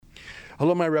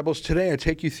Hello, my rebels. Today I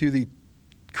take you through the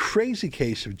crazy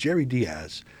case of Jerry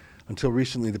Dias, until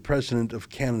recently the president of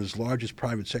Canada's largest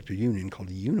private sector union called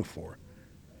Unifor,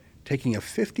 taking a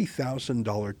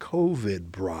 $50,000 COVID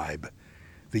bribe.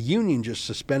 The union just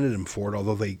suspended him for it,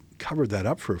 although they covered that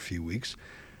up for a few weeks.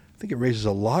 I think it raises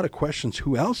a lot of questions.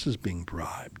 Who else is being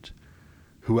bribed?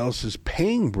 Who else is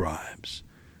paying bribes?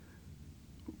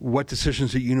 What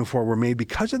decisions at Unifor were made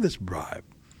because of this bribe?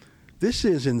 This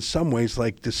is in some ways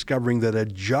like discovering that a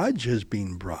judge has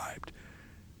been bribed.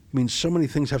 I mean, so many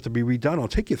things have to be redone. I'll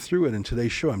take you through it in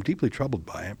today's show. I'm deeply troubled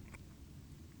by it.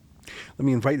 Let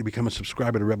me invite you to become a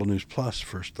subscriber to Rebel News Plus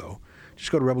first, though.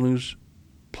 Just go to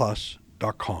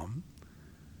rebelnewsplus.com.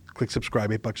 Click subscribe,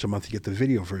 $8 a month. You get the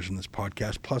video version of this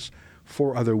podcast, plus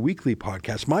 4 other weekly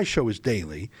podcasts. My show is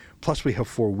daily, plus we have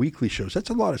 4 weekly shows.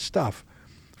 That's a lot of stuff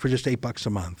for just $8 a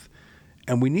month.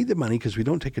 And we need the money because we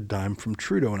don't take a dime from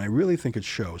Trudeau, and I really think it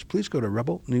shows. Please go to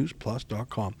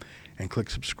rebelnewsplus.com and click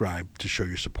subscribe to show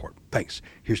your support. Thanks.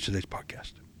 Here's today's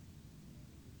podcast.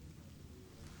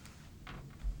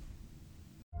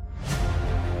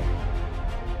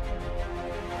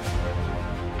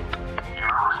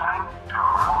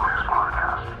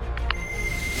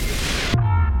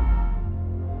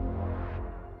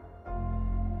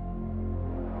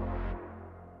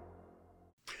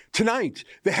 Tonight,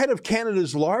 the head of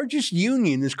Canada's largest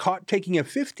union is caught taking a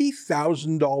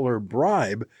 $50,000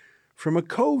 bribe from a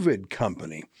COVID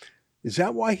company. Is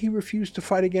that why he refused to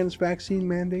fight against vaccine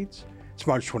mandates? It's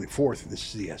March 24th, and this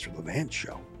is the Ezra Levant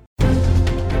Show.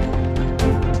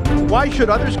 Why should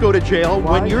others go to jail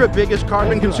when you're the biggest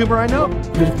carbon consumer I know?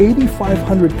 There's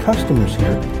 8,500 customers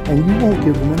here, and you won't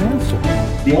give them an answer.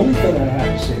 The only thing I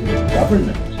have to say to the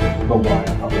government about why I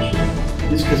publish it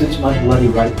is because it's my bloody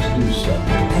right to do so.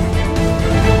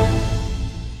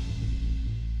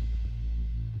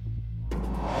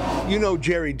 You know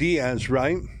Jerry Dias,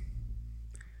 right?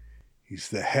 He's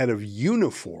the head of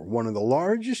Unifor, one of the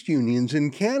largest unions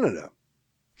in Canada.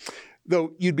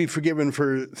 Though you'd be forgiven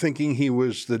for thinking he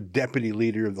was the deputy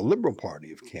leader of the Liberal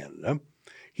Party of Canada.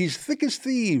 He's thick as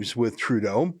thieves with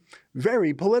Trudeau,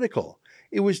 very political.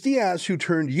 It was Dias who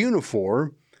turned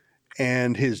Unifor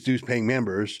and his dues-paying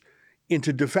members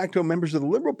into de facto members of the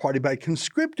Liberal Party by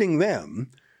conscripting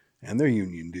them and their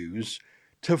union dues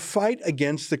to fight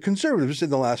against the Conservatives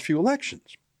in the last few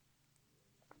elections,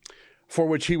 for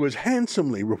which he was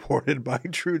handsomely rewarded by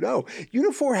Trudeau.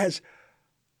 Unifor has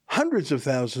hundreds of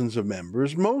thousands of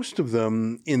members, most of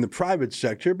them in the private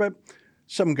sector, but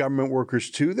some government workers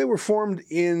too. They were formed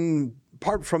in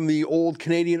part from the old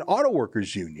Canadian Auto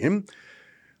Workers Union.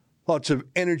 Lots of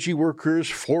energy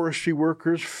workers, forestry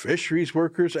workers, fisheries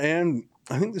workers, and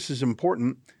I think this is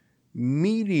important,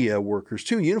 media workers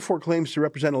too. Unifor claims to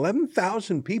represent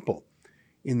 11,000 people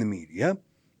in the media.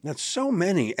 That's so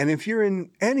many. And if you're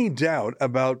in any doubt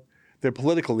about their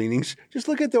political leanings, just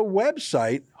look at the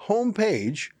website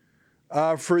homepage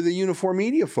for the Unifor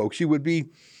media folks. You would be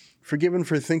forgiven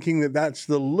for thinking that that's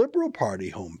the Liberal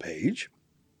Party homepage.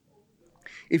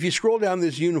 If you scroll down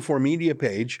this Unifor media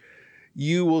page,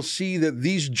 you will see that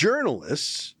these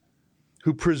journalists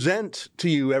who present to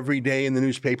you every day in the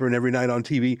newspaper and every night on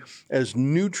TV as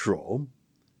neutral,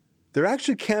 they're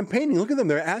actually campaigning. Look at them.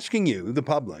 They're asking you, the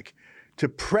public, to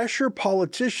pressure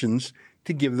politicians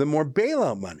to give them more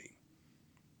bailout money.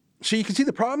 So you can see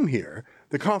the problem here,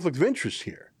 the conflict of interest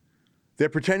here. They're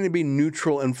pretending to be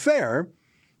neutral and fair,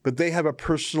 but they have a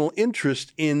personal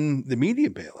interest in the media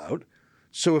bailout.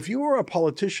 So if you are a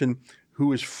politician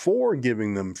who is for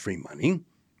giving them free money,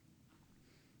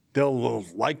 they'll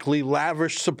likely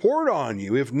lavish support on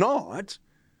you. If not,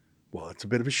 well, it's a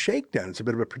bit of a shakedown. It's a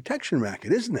bit of a protection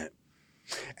racket, isn't it?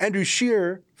 Andrew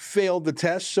Scheer failed the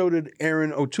test. So did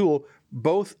Erin O'Toole.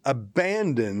 Both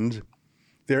abandoned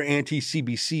their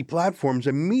anti-CBC platforms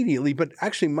immediately, but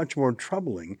actually much more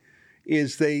troubling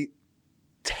is they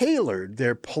tailored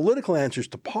their political answers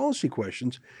to policy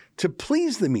questions to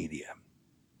please the media.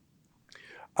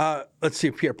 Let's see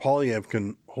if Pierre Poilievre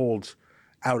can hold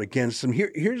out against them.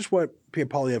 Here's what Pierre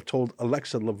Poilievre told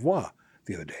Alexa Lavoie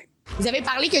the other day. Vous avez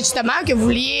parlé que justement que vous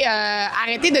vouliez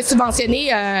arrêter de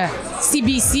subventionner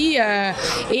CBC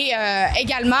et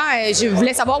également je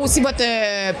voulais savoir aussi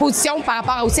votre position par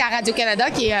rapport aussi à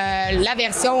Radio-Canada qui est la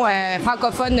version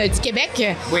francophone du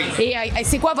Québec. Oui. Et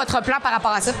c'est quoi votre plan par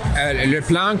rapport à ça? Le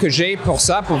plan que j'ai pour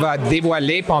ça va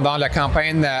dévoiler pendant la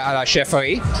campagne à la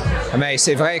chefferie. Mais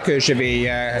c'est vrai que je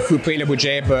vais couper le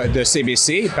budget de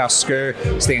CBC parce que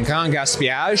c'est un grand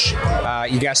gaspillage.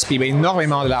 Il gaspille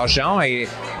énormément de l'argent et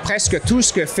presque tout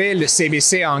ce que fait le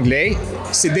CBC anglais,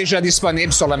 c'est déjà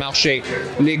disponible sur le marché.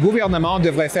 Les gouvernements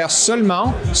devraient faire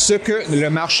seulement ce que le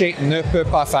marché ne peut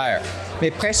pas faire.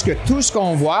 mais presque tout ce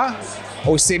qu'on voit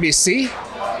au CBC,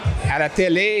 à la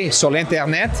télé, sur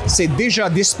l'Internet, c'est déjà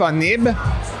disponible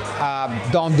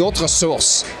dans d'autres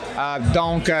sources.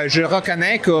 Donc, je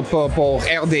reconnais que pour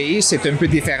RDI, c'est un peu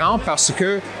différent parce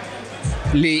que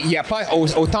il n'y a pas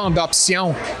autant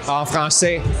d'options en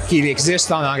français qu'il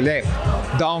existe en anglais.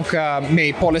 Donc,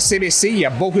 mais pour le CBC, il y a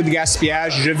beaucoup de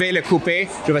gaspillage. Je vais le couper,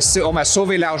 on va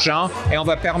sauver l'argent et on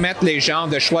va permettre les gens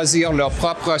de choisir leur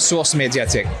propre source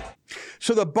médiatique.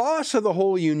 So the boss of the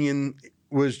whole union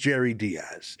was Jerry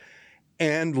Diaz.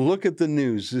 And look at the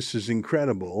news. This is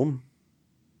incredible.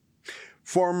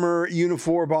 Former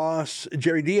Unifor boss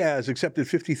Jerry Diaz accepted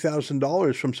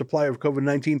 $50,000 from supplier of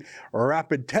COVID-19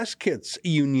 rapid test kits,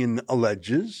 union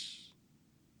alleges.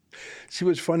 See,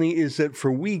 what's funny is that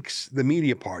for weeks, the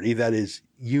media party, that is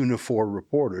Unifor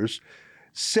reporters,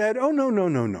 said, oh,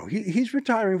 no. He's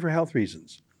retiring for health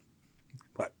reasons.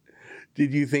 But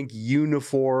did you think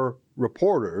Unifor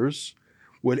reporters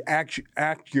would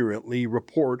accurately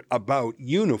report about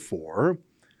Unifor,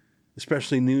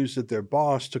 especially news that their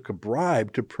boss took a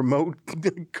bribe to promote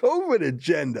the COVID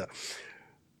agenda?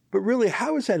 But really,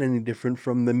 how is that any different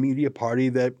from the media party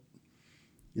that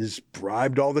is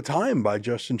bribed all the time by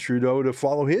Justin Trudeau to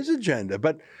follow his agenda?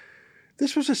 But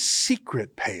this was a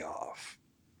secret payoff.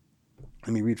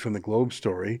 Let me read from the Globe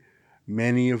story,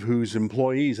 many of whose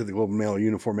employees at the Globe and Mail are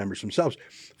Unifor members themselves.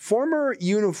 Former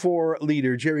Unifor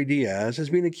leader Jerry Diaz has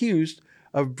been accused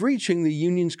of breaching the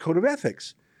union's code of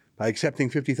ethics by accepting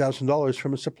 $50,000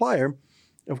 from a supplier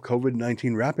of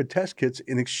COVID-19 rapid test kits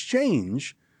in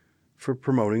exchange for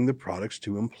promoting the products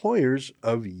to employers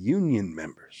of union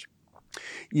members.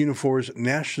 Unifor's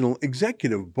National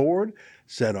Executive Board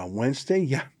said on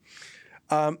Wednesday,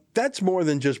 that's more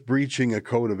than just breaching a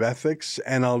code of ethics,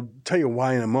 and I'll tell you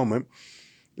why in a moment.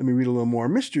 Let me read a little more.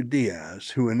 Mr.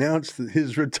 Diaz, who announced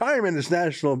his retirement as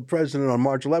national president on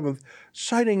March 11th,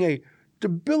 citing a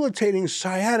debilitating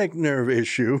sciatic nerve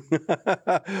issue.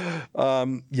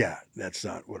 That's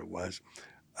not what it was.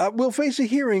 Will face a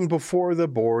hearing before the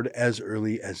board as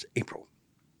early as April.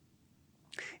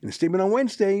 In a statement on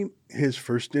Wednesday, his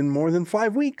first in more than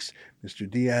 5 weeks, Mr.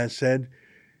 Diaz said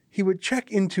he would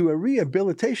check into a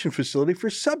rehabilitation facility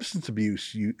for substance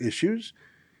abuse issues.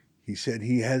 He said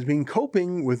he has been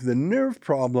coping with the nerve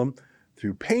problem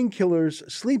through painkillers,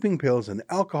 sleeping pills, and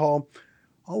alcohol,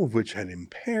 all of which had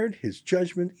impaired his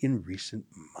judgment in recent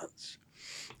months.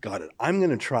 Got it. I'm going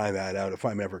to try that out if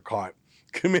I'm ever caught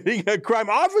committing a crime.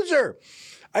 Officer,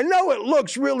 I know it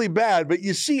looks really bad, but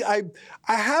you see, I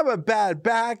have a bad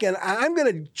back, and I'm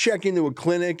going to check into a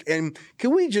clinic, and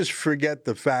can we just forget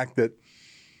the fact that,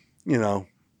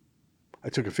 I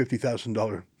took a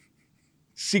 $50,000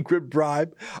 secret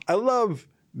bribe? I love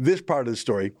this part of the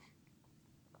story.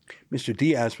 Mr.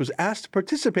 Diaz was asked to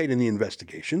participate in the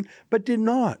investigation, but did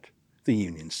not, the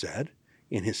union said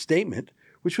in his statement,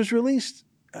 which was released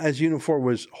as Unifor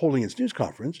was holding its news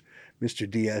conference. Mr.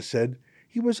 Diaz said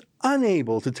he was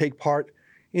unable to take part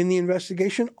in the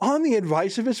investigation on the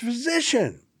advice of his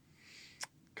physician.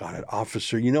 Got it,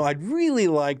 officer. I'd really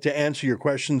like to answer your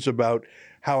questions about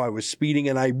how I was speeding,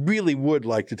 and I really would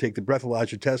like to take the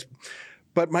breathalyzer test,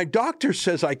 but my doctor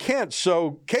says I can't,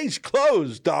 so case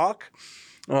closed, doc.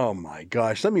 Oh my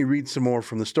gosh, let me read some more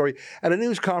from the story. At a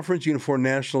news conference, Unifor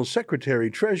National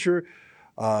Secretary-Treasurer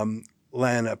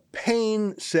Lana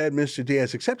Payne said Mr.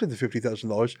 Diaz accepted the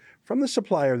 $50,000 from the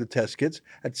supplier of the test kits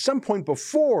at some point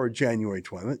before January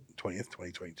 20th,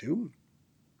 2022.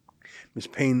 Ms.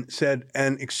 Payne said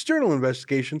an external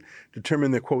investigation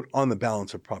determined that, quote, on the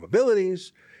balance of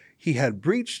probabilities, he had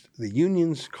breached the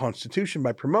union's constitution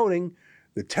by promoting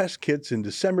the test kits in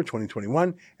December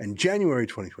 2021 and January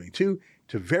 2022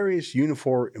 to various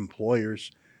Unifor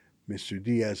employers. Mr.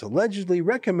 Diaz allegedly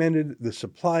recommended the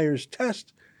suppliers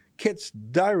test kits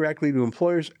directly to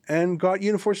employers and got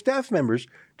Unifor staff members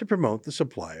to promote the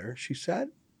supplier, she said.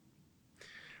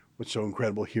 What's so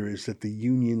incredible here is that the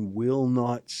union will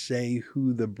not say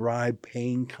who the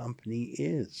bribe-paying company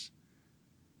is.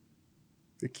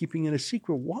 They're keeping it a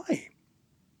secret. Why?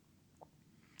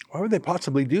 Why would they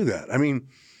possibly do that? I mean,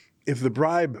 if the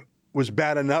bribe was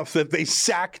bad enough that they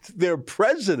sacked their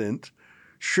president,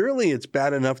 surely it's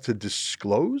bad enough to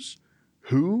disclose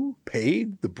who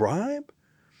paid the bribe?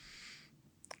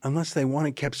 Unless they want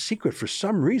it kept secret for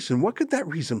some reason. What could that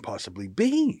reason possibly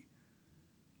be?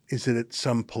 Is it at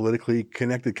some politically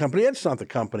connected company? It's not the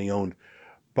company owned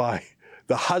by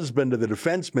the husband of the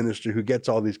defense minister who gets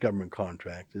all these government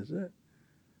contracts, is it?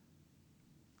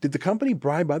 Did the company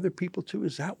bribe other people too?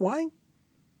 Is that why?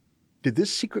 Did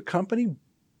this secret company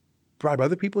bribe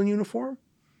other people in uniform?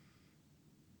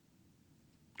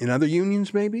 In other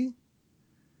unions, maybe?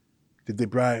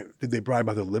 Did they bribe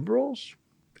other liberals?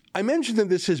 I mentioned that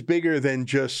this is bigger than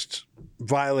just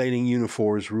violating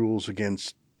Unifor's rules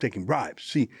against taking bribes.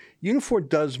 See, Unifor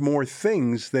does more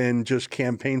things than just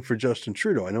campaign for Justin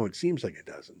Trudeau. I know it seems like it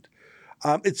doesn't.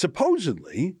 It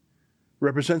supposedly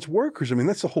represents workers. I mean,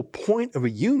 that's the whole point of a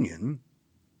union.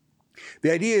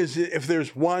 The idea is if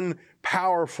there's one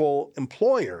powerful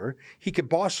employer, he could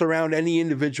boss around any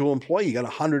individual employee. You got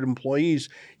 100 employees,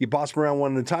 you boss them around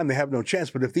one at a time, they have no chance.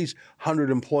 But if these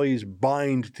 100 employees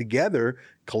bind together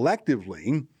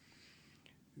collectively,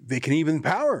 they can even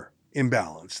power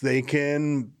imbalance. They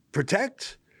can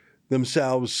protect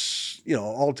themselves,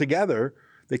 all together.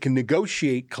 They can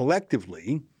negotiate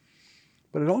collectively.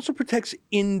 But it also protects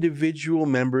individual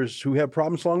members who have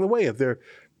problems along the way. If they're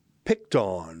picked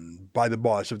on by the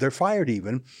boss, if they're fired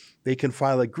even, they can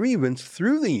file a grievance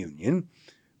through the union.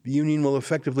 The union will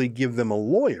effectively give them a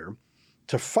lawyer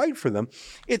to fight for them.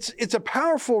 It's a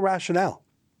powerful rationale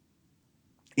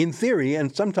in theory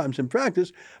and sometimes in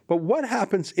practice. But what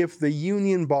happens if the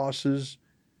union bosses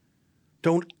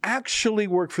don't actually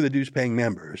work for the dues-paying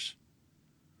members?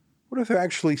 What if they're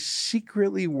actually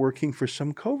secretly working for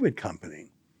some COVID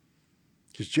company?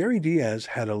 Because Jerry Dias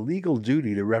had a legal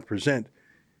duty to represent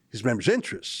his members'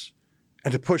 interests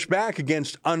and to push back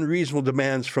against unreasonable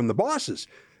demands from the bosses.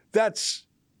 That's,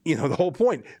 the whole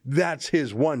point. That's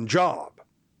his one job.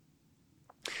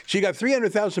 So you got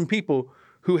 300,000 people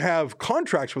who have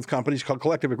contracts with companies called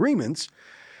collective agreements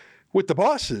with the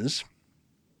bosses,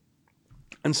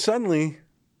 and suddenly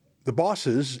the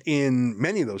bosses in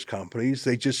many of those companies,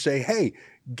 they just say, hey,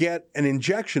 get an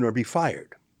injection or be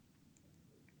fired.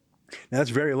 Now, that's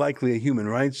very likely a human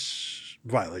rights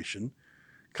violation.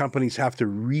 Companies have to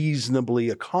reasonably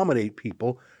accommodate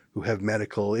people who have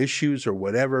medical issues or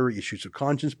whatever, issues of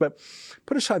conscience, but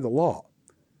put aside the law.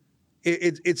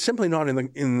 It's simply not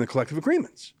in the collective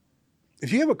agreements.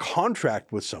 If you have a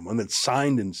contract with someone that's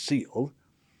signed and sealed,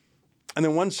 and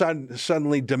then one side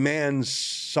suddenly demands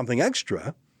something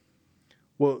extra,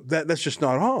 well, that's just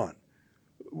not on.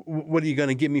 What are you going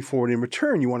to give me for it in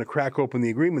return? You want to crack open the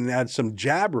agreement and add some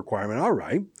jab requirement. All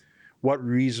right. What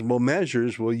reasonable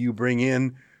measures will you bring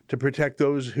in to protect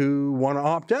those who want to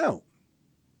opt out?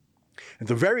 At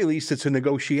the very least, it's a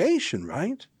negotiation,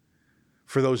 right?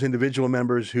 For those individual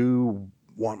members who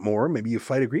want more, maybe you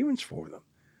fight agreements for them.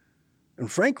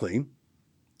 And frankly,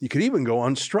 you could even go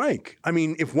on strike. I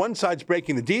mean, if one side's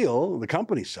breaking the deal, the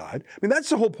company side, that's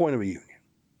the whole point of a union.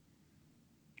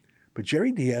 But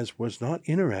Jerry Dias was not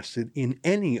interested in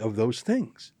any of those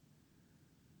things.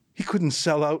 He couldn't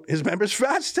sell out his members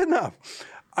fast enough.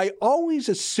 I always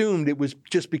assumed it was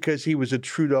just because he was a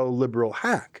Trudeau liberal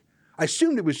hack. I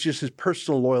assumed it was just his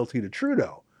personal loyalty to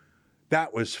Trudeau.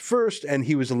 That was first, and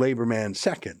he was a labor man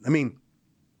second.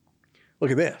 Look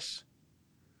at this.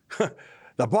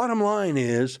 The bottom line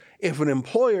is, if an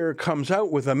employer comes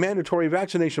out with a mandatory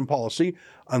vaccination policy,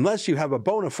 unless you have a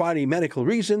bona fide medical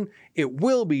reason, it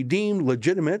will be deemed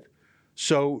legitimate.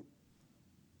 So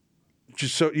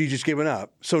you just given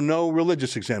up. So no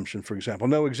religious exemption, for example,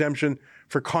 no exemption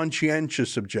for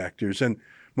conscientious objectors, and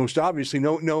most obviously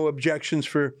no objections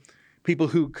for people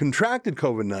who contracted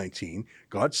COVID-19,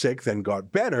 got sick, then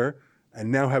got better,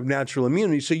 and now have natural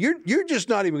immunity. So you're just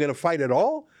not even going to fight at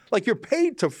all? Like, you're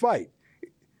paid to fight.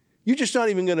 You're just not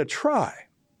even going to try.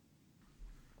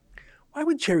 Why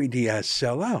would Jerry Dias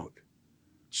sell out?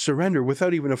 Surrender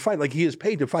without even a fight? Like, he is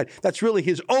paid to fight. That's really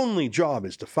his only job,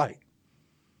 is to fight.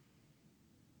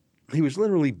 He was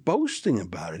literally boasting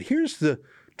about it. Here's the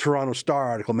Toronto Star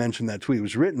article mentioned that tweet. It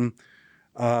was written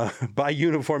by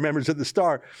Unifor members of the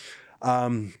Star.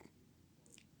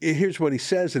 Here's what he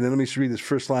says, and then let me just read this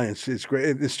first line. It's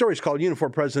great. The story is called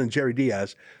Unifor President Jerry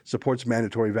Dias Supports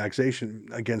Mandatory Vaccination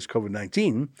Against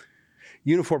COVID-19.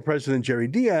 Unifor President Jerry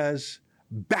Dias,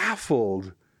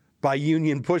 baffled by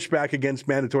union pushback against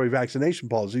mandatory vaccination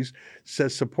policies,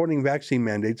 says supporting vaccine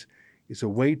mandates is a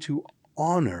way to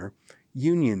honor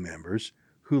union members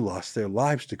who lost their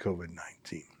lives to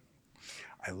COVID-19.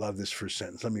 I love this first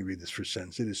sentence. Let me read this first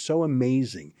sentence. It is so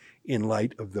amazing in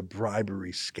light of the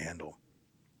bribery scandal.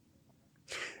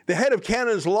 The head of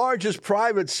Canada's largest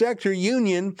private sector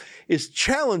union is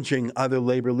challenging other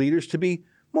labor leaders to be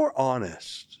more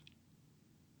honest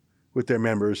with their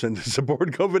members and to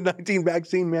support COVID-19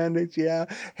 vaccine mandates. Yeah.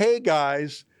 Hey,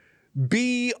 guys,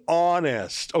 be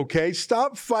honest, okay?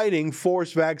 Stop fighting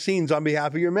forced vaccines on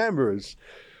behalf of your members.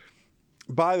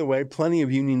 By the way, plenty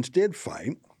of unions did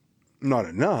fight. Not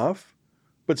enough,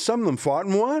 but some of them fought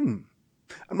and won.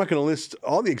 I'm not going to list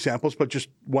all the examples, but just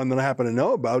one that I happen to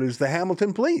know about is the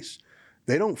Hamilton Police.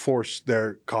 They don't force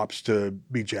their cops to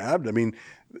be jabbed.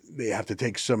 They have to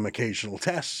take some occasional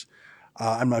tests.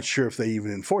 I'm not sure if they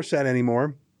even enforce that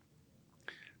anymore.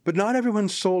 But not everyone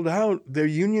sold out their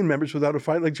union members without a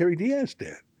fight like Jerry Diaz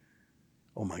did.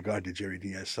 Oh my God, did Jerry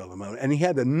Diaz sell them out? And he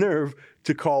had the nerve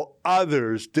to call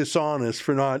others dishonest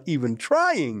for not even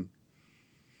trying.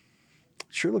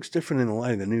 Sure looks different in the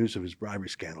light of the news of his bribery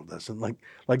scandal, doesn't it?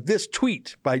 Like this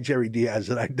tweet by Jerry Diaz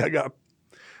that I dug up.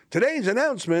 Today's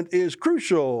announcement is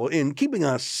crucial in keeping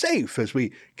us safe as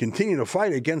we continue to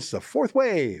fight against the fourth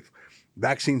wave.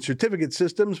 Vaccine certificate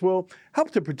systems will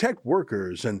help to protect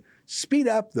workers and speed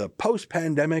up the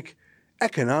post-pandemic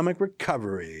economic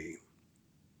recovery.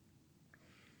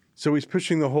 So he's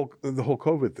pushing the whole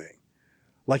COVID thing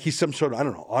like he's some sort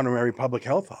of, honorary public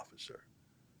health officer.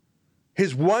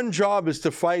 His one job is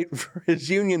to fight for his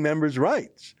union members'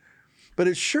 rights. But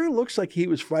it sure looks like he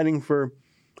was fighting for,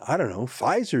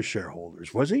 Pfizer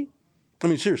shareholders, was he? I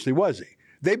mean, seriously, was he?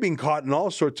 They've been caught in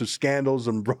all sorts of scandals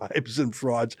and bribes and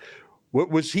frauds.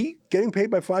 Was he getting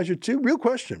paid by Pfizer too? Real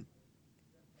question.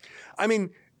 I mean,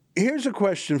 here's a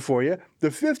question for you. The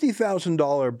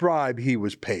 $50,000 bribe he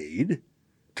was paid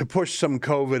to push some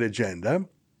COVID agenda,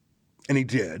 and he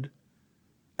did,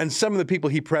 and some of the people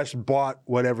he pressed bought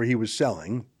whatever he was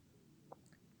selling.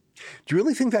 Do you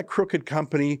really think that crooked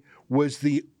company was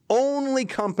the only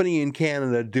company in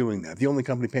Canada doing that, the only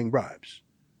company paying bribes?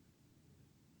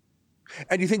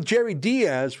 And do you think Jerry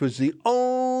Diaz was the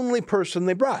only person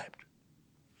they bribed?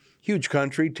 Huge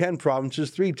country, 10 provinces,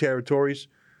 3 territories,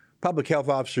 public health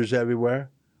officers everywhere,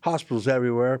 hospitals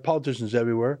everywhere, politicians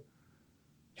everywhere.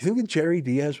 Do you think that Jerry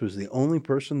Diaz was the only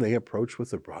person they approached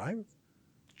with a bribe?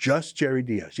 Just Jerry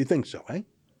Diaz. You think so, eh?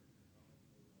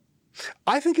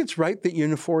 I think it's right that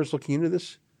Unifor is looking into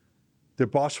this. Their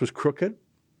boss was crooked.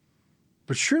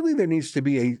 But surely there needs to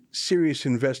be a serious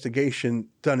investigation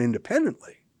done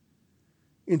independently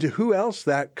into who else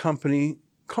that company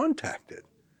contacted,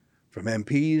 from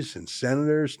MPs and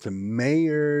senators to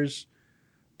mayors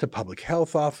to public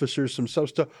health officers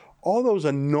themselves to all those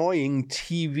annoying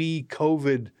TV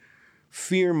COVID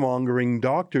fear-mongering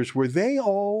doctors. Were they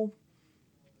all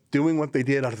doing what they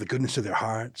did out of the goodness of their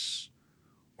hearts?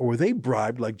 Or were they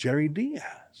bribed like Jerry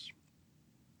Diaz?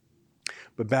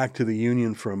 But back to the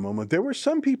union for a moment. There were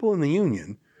some people in the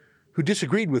union who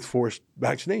disagreed with forced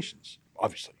vaccinations,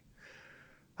 obviously.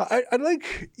 I'd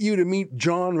like you to meet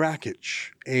John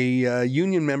Rakic, a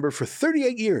union member for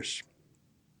 38 years.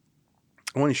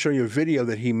 I want to show you a video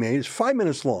that he made. It's 5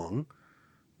 minutes long,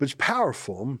 but it's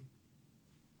powerful.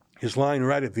 His line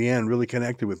right at the end really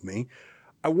connected with me.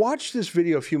 I watched this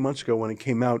video a few months ago when it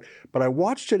came out, but I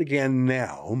watched it again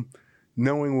now,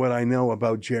 knowing what I know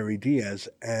about Jerry Diaz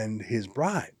and his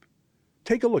bribe.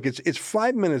 Take a look. It's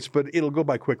 5 minutes, but it'll go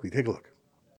by quickly. Take a look.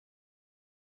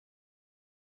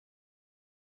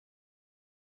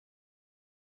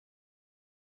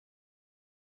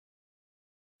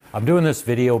 I'm doing this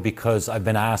video because I've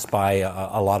been asked by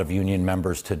a lot of union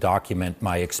members to document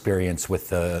my experience with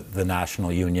the National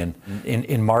Union.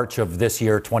 In March of this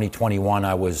year, 2021,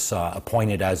 I was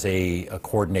appointed as a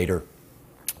coordinator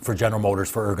for General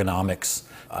Motors for ergonomics.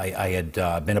 I had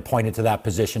been appointed to that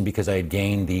position because I had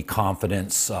gained the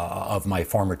confidence of my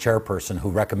former chairperson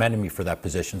who recommended me for that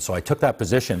position. So I took that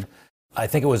position. I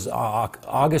think it was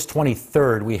August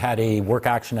 23rd, we had a work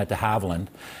action at de Havilland,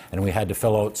 and we had to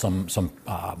fill out some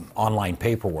online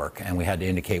paperwork, and we had to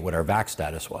indicate what our vax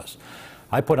status was.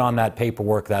 I put on that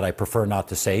paperwork that I prefer not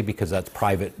to say because that's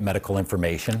private medical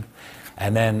information.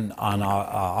 And then on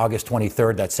August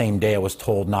 23rd, that same day, I was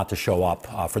told not to show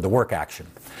up for the work action.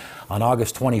 On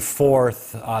August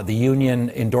 24th, the union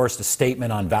endorsed a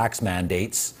statement on vax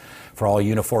mandates for all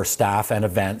Unifor staff and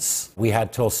events. We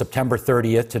had till September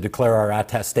 30th to declare our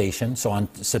attestation. So on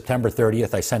September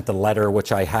 30th, I sent a letter,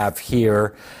 which I have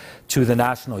here, to the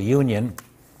National Union.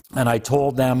 And I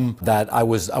told them that I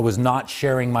was not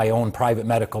sharing my own private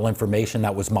medical information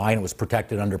that was mine. It was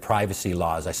protected under privacy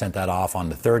laws. I sent that off on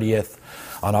the 30th.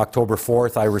 On October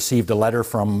 4th, I received a letter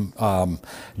from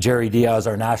Jerry Diaz,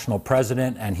 our national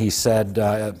president, and he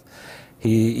said,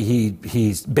 he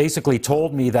basically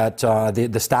told me that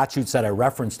the statutes that I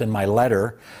referenced in my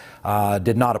letter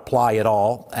did not apply at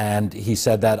all. And he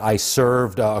said that I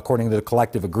served, according to the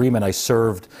collective agreement, I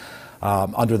served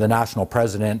under the national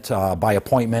president by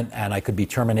appointment, and I could be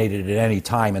terminated at any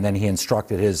time. And then he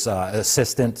instructed his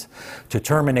assistant to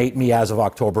terminate me as of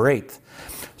October 8th.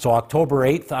 So October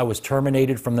 8th, I was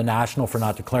terminated from the National for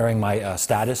not declaring my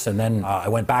status, and then I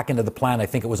went back into the plan. I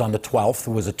think it was on the 12th,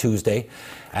 it was a Tuesday.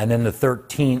 And then the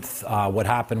 13th, what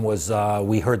happened was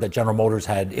we heard that General Motors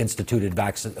had instituted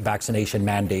vaccination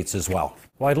mandates as well.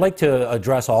 Well, I'd like to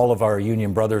address all of our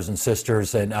union brothers and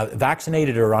sisters, and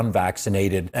vaccinated or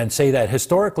unvaccinated, and say that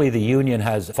historically the union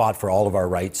has fought for all of our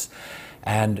rights.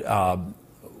 And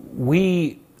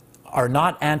we are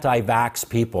not anti-vax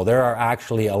people. There are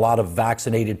actually a lot of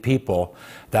vaccinated people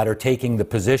that are taking the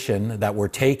position that we're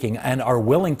taking and are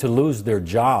willing to lose their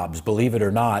jobs, believe it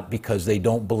or not, because they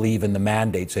don't believe in the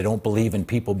mandates. They don't believe in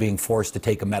people being forced to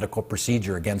take a medical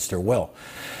procedure against their will.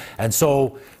 And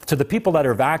so to the people that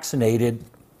are vaccinated,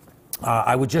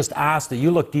 I would just ask that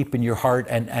you look deep in your heart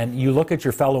and you look at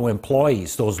your fellow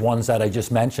employees, those ones that I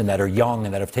just mentioned that are young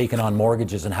and that have taken on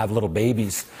mortgages and have little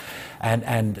babies,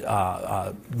 and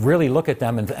really look at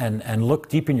them and look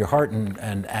deep in your heart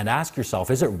and ask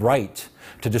yourself, is it right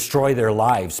to destroy their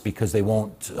lives because they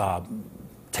won't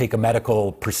take a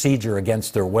medical procedure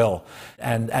against their will?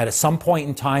 And at some point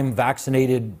in time,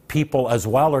 vaccinated people as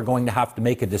well are going to have to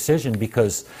make a decision,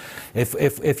 because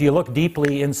if you look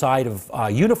deeply inside of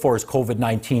Unifor's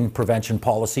COVID-19 prevention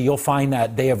policy, you'll find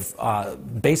that they have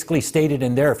basically stated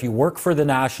in there, if you work for the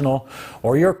National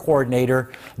or you're a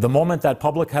coordinator, the moment that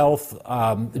public health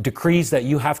decrees that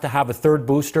you have to have a third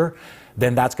booster,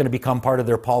 then that's going to become part of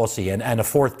their policy, and a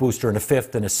fourth booster and a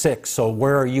fifth and a sixth. So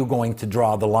where are you going to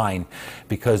draw the line?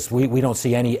 Because we don't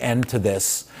see any end to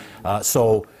this.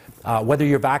 Whether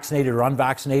you're vaccinated or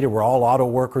unvaccinated, we're all auto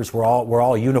workers, we're all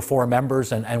Unifor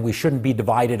members, and we shouldn't be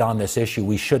divided on this issue.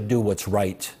 We should do what's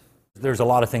right. There's a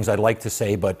lot of things I'd like to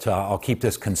say, but I'll keep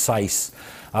this concise.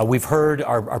 We've heard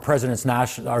our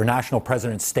national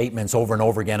president's statements over and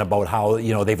over again about how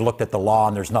they've looked at the law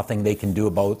and there's nothing they can do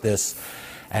about this.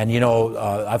 And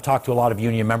I've talked to a lot of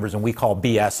union members, and we call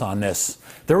BS on this.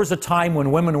 There was a time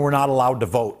when women were not allowed to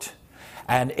vote,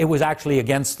 and it was actually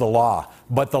against the law.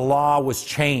 But the law was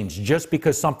changed. Just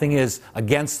because something is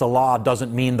against the law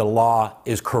doesn't mean the law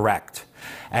is correct.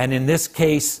 And in this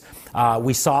case,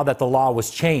 we saw that the law was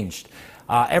changed.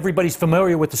 Everybody's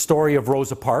familiar with the story of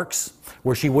Rosa Parks,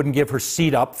 where she wouldn't give her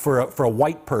seat up for a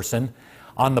white person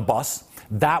on the bus.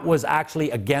 That was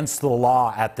actually against the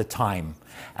law at the time.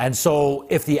 And so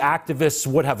if the activists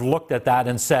would have looked at that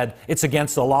and said, it's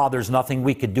against the law, there's nothing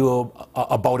we could do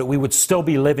about it, we would still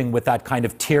be living with that kind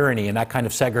of tyranny and that kind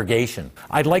of segregation.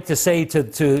 I'd like to say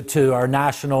to our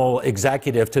national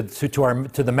executive, to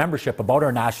the membership about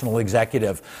our national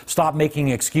executive, stop making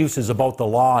excuses about the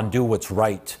law and do what's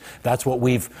right. That's what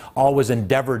we've always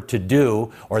endeavored to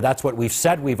do, or that's what we've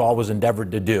said we've always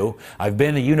endeavored to do. I've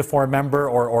been a uniform member,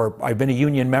 or I've been a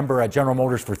union member at General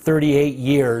Motors for 38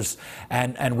 years,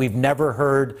 and we've never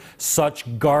heard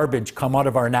such garbage come out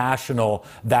of our national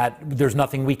that there's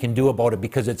nothing we can do about it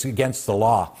because it's against the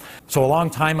law. So a long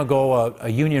time ago, a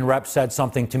union rep said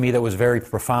something to me that was very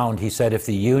profound. He said, if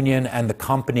the union and the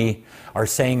company are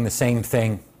saying the same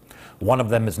thing, one of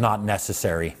them is not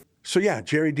necessary. So yeah,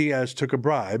 Jerry Diaz took a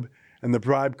bribe, and the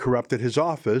bribe corrupted his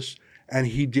office, and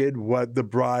he did what the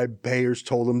bribe payers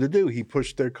told him to do. He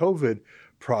pushed their COVID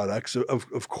products.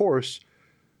 Of course,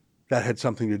 that had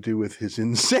something to do with his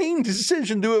insane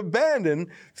decision to abandon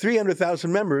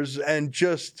 300,000 members and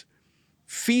just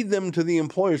feed them to the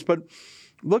employers. But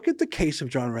look at the case of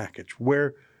John Rakic,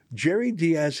 where Jerry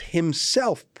Diaz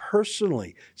himself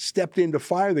personally stepped in to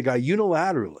fire the guy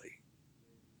unilaterally.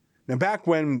 Now, back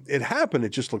when it happened, it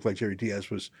just looked like Jerry Diaz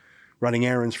was running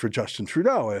errands for Justin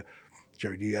Trudeau.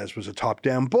 Jerry Diaz was a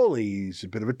top-down bully. He's a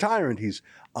bit of a tyrant. He's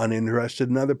uninterested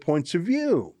in other points of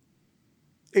view.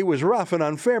 It was rough and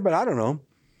unfair, but I don't know.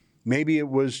 Maybe it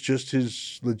was just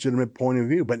his legitimate point of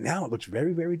view. But now it looks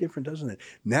very, very different, doesn't it?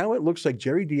 Now it looks like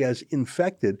Jerry Diaz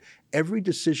infected every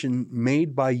decision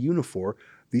made by Unifor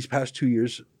these past 2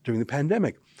 years during the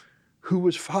pandemic. Who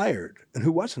was fired and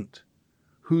who wasn't?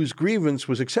 Whose grievance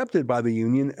was accepted by the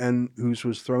union and whose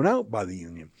was thrown out by the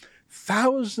union?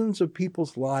 Thousands of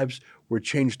people's lives were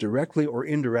changed directly or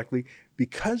indirectly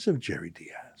because of Jerry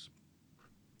Diaz,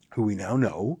 who we now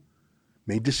know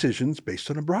made decisions based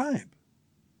on a bribe.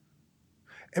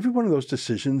 Every one of those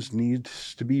decisions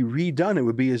needs to be redone. It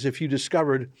would be as if you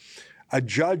discovered a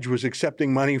judge was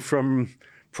accepting money from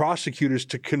prosecutors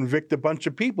to convict a bunch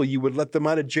of people. You would let them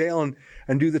out of jail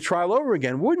and do the trial over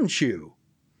again, wouldn't you?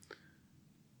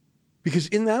 Because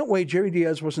in that way, Jerry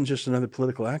Diaz wasn't just another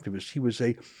political activist. He was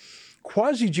a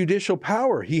quasi-judicial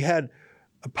power. He had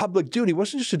a public duty. It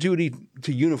wasn't just a duty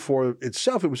to Unifor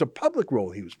itself. It was a public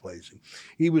role he was playing.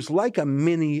 He was like a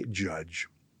mini judge.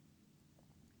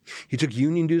 He took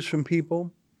union dues from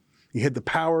people. He had the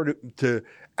power to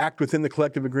act within the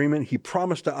collective agreement. He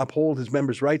promised to uphold his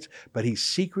members' rights, but he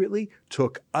secretly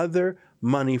took other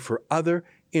money for other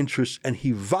interests, and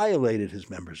he violated his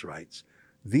members' rights.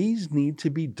 These need to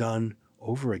be done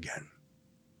over again.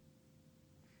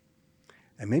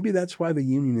 And maybe that's why the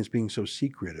union is being so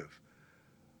secretive,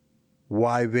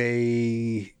 why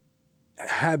they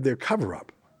had their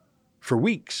cover-up for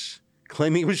weeks,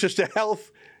 claiming it was just a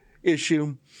health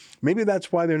issue. Maybe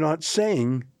that's why they're not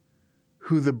saying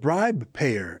who the bribe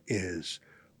payer is.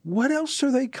 What else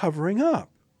are they covering up?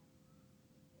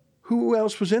 Who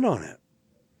else was in on it?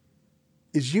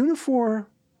 Is Unifor, are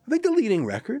they deleting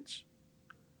records?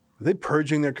 Are they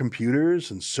purging their computers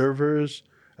and servers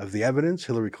of the evidence,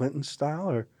 Hillary Clinton style?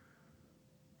 Or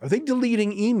are they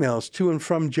deleting emails to and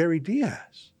from Jerry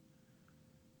Diaz?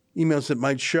 Emails that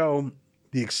might show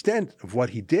the extent of what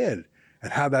he did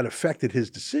and how that affected his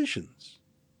decisions.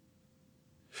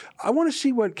 I want to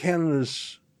see what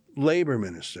Canada's Labour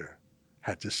Minister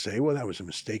had to say. Well, that was a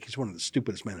mistake. He's one of the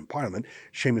stupidest men in Parliament.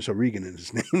 Seamus O'Regan in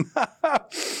his name.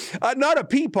 Not a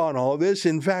peep on all of this.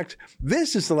 In fact,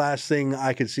 this is the last thing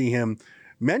I could see him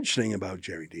mentioning about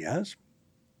Jerry Diaz.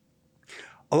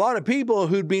 A lot of people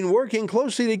who'd been working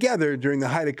closely together during the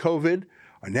height of COVID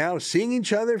are now seeing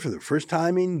each other for the first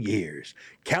time in years.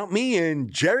 Count me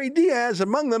and Jerry Diaz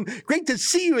among them. Great to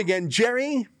see you again,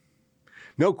 Jerry.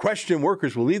 No question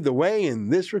workers will lead the way in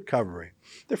this recovery.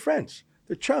 They're friends.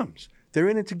 They're chums. They're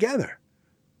in it together.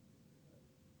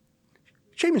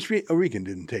 Seamus O'Regan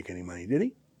didn't take any money, did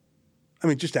he? I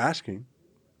mean, just asking.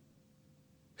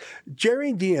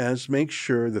 Jerry Diaz makes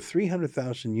sure the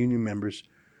 300,000 union members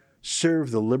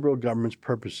serve the Liberal government's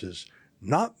purposes,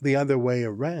 not the other way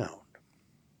around.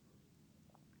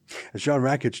 As John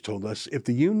Rakic told us, if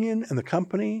the union and the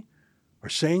company are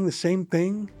saying the same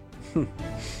thing,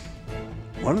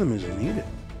 one of them isn't needed.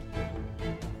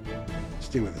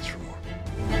 Stay with us for more.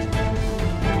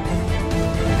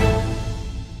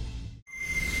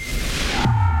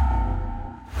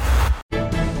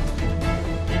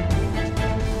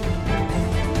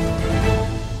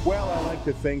 Well, I like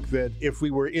to think that if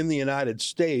we were in the United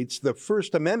States, the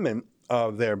First Amendment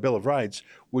of their Bill of Rights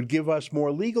would give us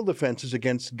more legal defenses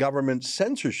against government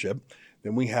censorship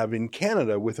than we have in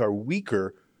Canada with our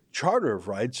weaker Charter of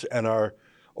Rights and our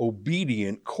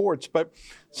obedient courts. But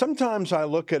sometimes I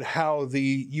look at how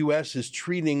the U.S. is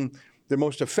treating the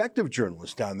most effective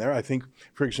journalists down there. I think,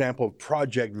 for example, of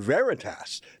Project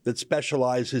Veritas that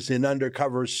specializes in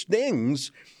undercover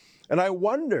stings. And I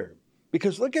wonder,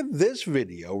 because look at this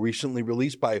video recently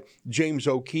released by James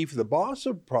O'Keefe, the boss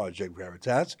of Project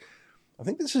Veritas. I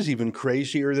think this is even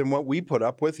crazier than what we put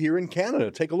up with here in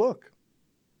Canada. Take a look.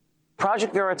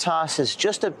 Project Veritas has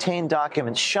just obtained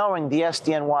documents showing the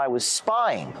SDNY was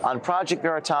spying on Project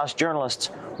Veritas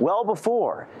journalists well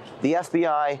before the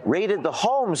FBI raided the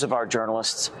homes of our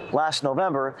journalists last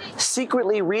November,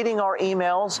 secretly reading our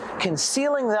emails,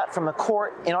 concealing that from the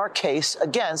court in our case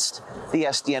against the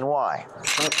SDNY.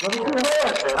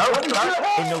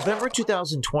 In November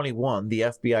 2021, the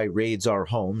FBI raids our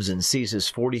homes and seizes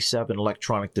 47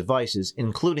 electronic devices,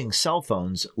 including cell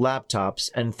phones, laptops,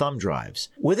 and thumb drives.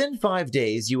 Within 5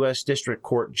 days, U.S. District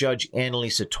Court Judge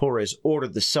Annalisa Torres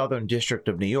ordered the Southern District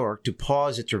of New York to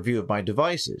pause its review of my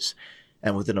devices,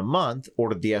 and within a month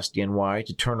ordered the SDNY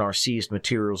to turn our seized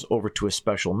materials over to a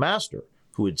special master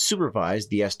who had supervised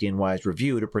the SDNY's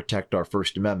review to protect our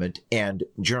First Amendment and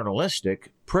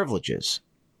journalistic privileges.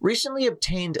 Recently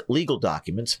obtained legal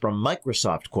documents from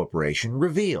Microsoft Corporation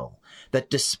reveal that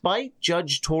despite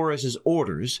Judge Torres'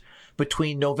 orders,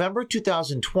 between November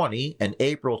 2020 and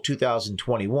April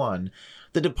 2021,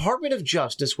 the Department of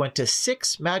Justice went to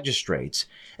 6 magistrates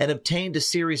and obtained a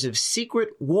series of secret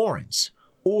warrants,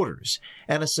 orders,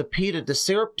 and a subpoena to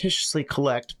surreptitiously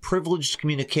collect privileged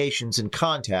communications and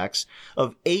contacts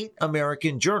of 8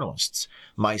 American journalists,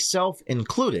 myself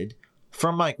included,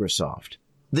 from Microsoft.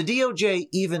 The DOJ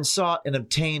even sought and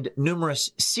obtained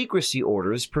numerous secrecy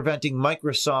orders preventing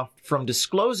Microsoft from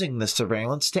disclosing the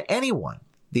surveillance to anyone.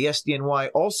 The SDNY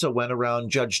also went around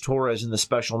Judge Torres and the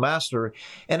special master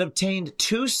and obtained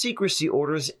 2 secrecy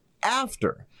orders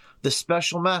after the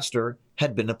special master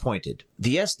had been appointed.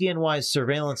 The SDNY's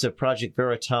surveillance of Project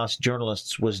Veritas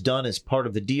journalists was done as part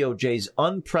of the DOJ's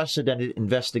unprecedented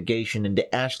investigation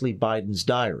into Ashley Biden's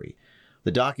diary.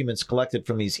 The documents collected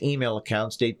from these email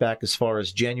accounts date back as far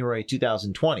as January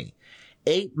 2020,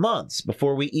 8 months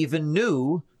before we even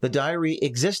knew the diary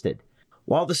existed.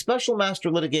 While the special master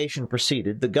litigation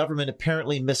proceeded, the government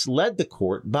apparently misled the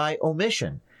court by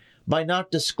omission, by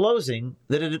not disclosing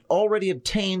that it had already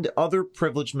obtained other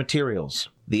privileged materials.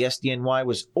 The SDNY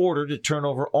was ordered to turn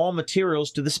over all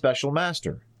materials to the special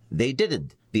master. They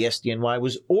didn't. The SDNY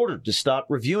was ordered to stop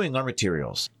reviewing our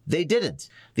materials. They didn't.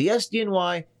 The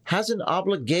SDNY has an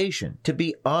obligation to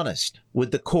be honest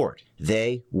with the court.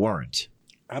 They weren't.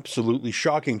 Absolutely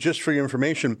shocking. Just for your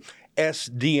information,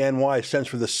 SDNY stands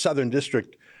for the Southern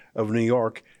District of New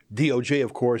York. DOJ,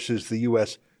 of course, is the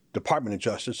U.S. Department of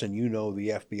Justice, and you know the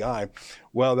FBI.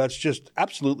 Well, that's just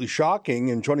absolutely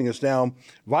shocking. And joining us now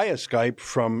via Skype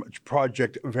from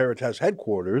Project Veritas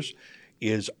headquarters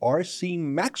is R.C.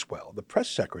 Maxwell, the press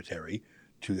secretary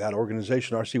to that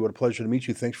organization. R.C., what a pleasure to meet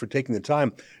you. Thanks for taking the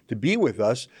time to be with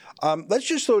us. Let's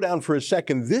just slow down for a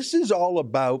second. This is all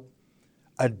about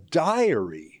a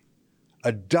diary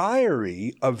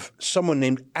of someone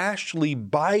named Ashley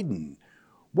Biden.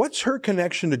 What's her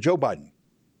connection to Joe Biden?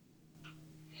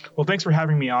 Well, thanks for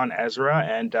having me on, Ezra.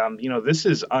 And, this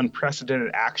is unprecedented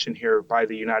action here by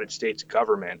the United States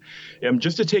government.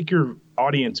 Just to take your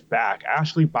audience back,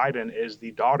 Ashley Biden is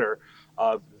the daughter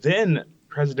of then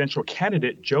presidential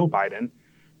candidate Joe Biden.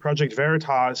 Project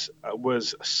Veritas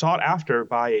was sought after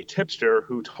by a tipster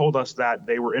who told us that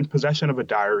they were in possession of a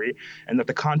diary and that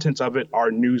the contents of it are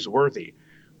newsworthy.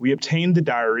 We obtained the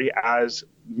diary, as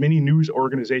many news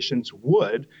organizations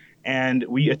would, and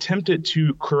we attempted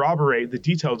to corroborate the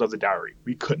details of the diary.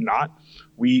 We could not.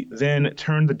 We then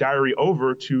turned the diary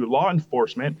over to law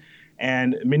enforcement,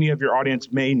 and many of your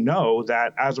audience may know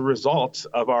that as a result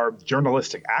of our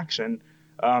journalistic action,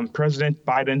 President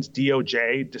Biden's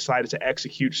DOJ decided to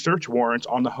execute search warrants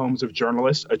on the homes of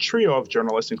journalists, a trio of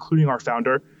journalists, including our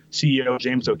founder, CEO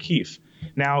James O'Keefe.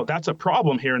 Now, that's a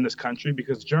problem here in this country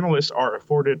because journalists are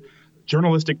afforded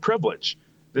journalistic privilege.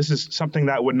 This is something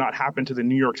that would not happen to the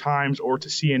New York Times or to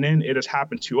CNN. It has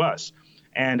happened to us.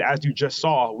 And as you just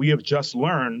saw, we have just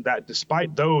learned that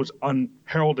despite those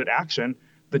unheralded action,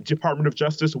 the Department of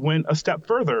Justice went a step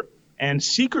further and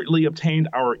secretly obtained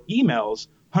our emails,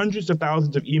 hundreds of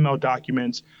thousands of email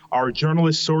documents, our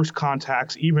journalist source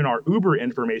contacts, even our Uber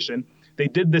information. They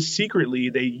did this secretly.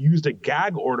 They used a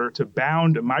gag order to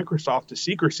bound Microsoft to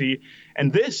secrecy.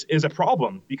 And this is a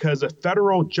problem because a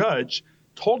federal judge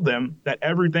told them that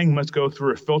everything must go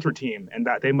through a filter team and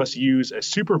that they must use a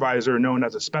supervisor known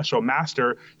as a special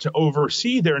master to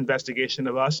oversee their investigation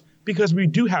of us because we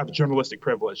do have journalistic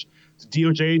privilege. The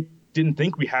DOJ didn't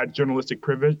think we had journalistic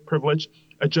privilege.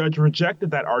 A judge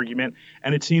rejected that argument,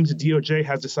 and it seems the DOJ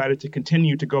has decided to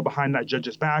continue to go behind that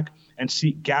judge's back and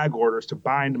seek gag orders to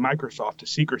bind Microsoft to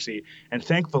secrecy. And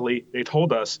thankfully, they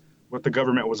told us what the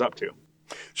government was up to.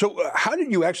 So how did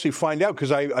you actually find out?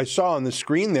 Because I saw on the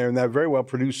screen there in that very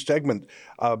well-produced segment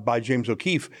by James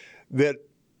O'Keefe that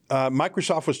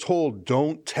Microsoft was told,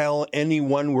 don't tell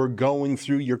anyone we're going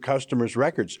through your customers'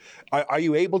 records. Are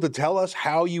you able to tell us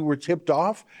how you were tipped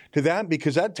off to that?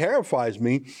 Because that terrifies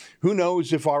me. Who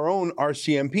knows if our own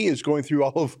RCMP is going through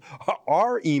all of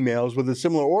our emails with a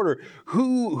similar order.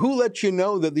 Who let you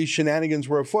know that these shenanigans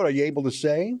were afoot? Are you able to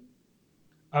say?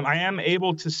 I am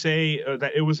able to say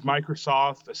that it was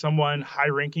Microsoft, someone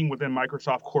high-ranking within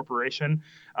Microsoft Corporation,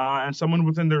 and someone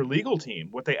within their legal team.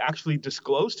 What they actually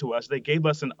disclosed to us, they gave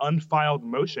us an unfiled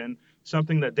motion,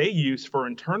 something that they used for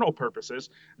internal purposes.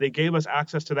 They gave us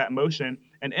access to that motion,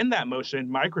 and in that motion,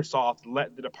 Microsoft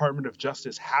let the Department of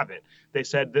Justice have it. They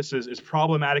said this is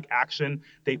problematic action.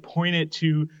 They pointed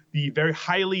to the very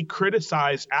highly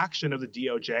criticized action of the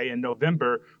DOJ in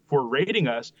November for raiding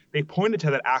us. They pointed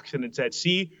to that action and said,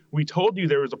 see, we told you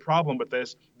there was a problem with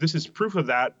this. This is proof of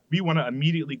that. We want to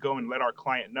immediately go and let our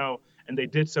client know. And they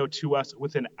did so to us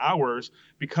within hours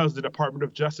because the Department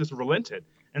of Justice relented.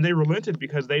 And they relented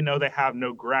because they know they have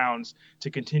no grounds to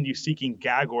continue seeking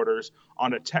gag orders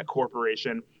on a tech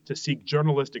corporation to seek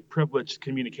journalistic privileged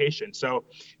communication. So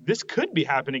this could be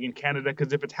happening in Canada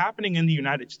because if it's happening in the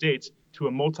United States to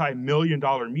a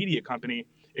multi-million-dollar media company,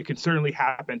 it can certainly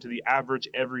happen to the average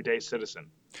everyday citizen.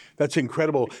 That's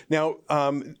incredible. Now,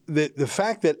 the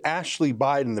fact that Ashley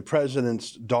Biden, the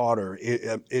president's daughter,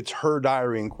 it's her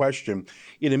diary in question,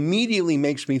 it immediately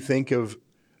makes me think of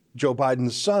Joe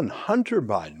Biden's son, Hunter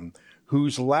Biden,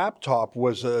 whose laptop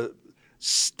was a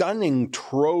stunning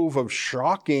trove of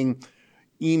shocking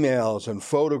emails and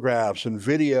photographs and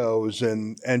videos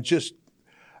and just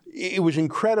it was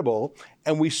incredible.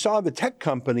 And we saw the tech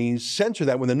companies censor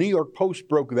that. When the New York Post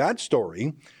broke that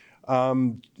story,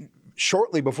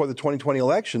 shortly before the 2020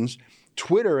 elections,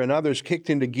 Twitter and others kicked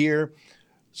into gear,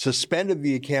 suspended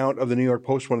the account of the New York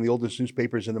Post, one of the oldest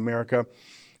newspapers in America.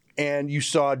 And you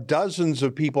saw dozens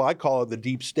of people, I call it the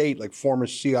deep state, like former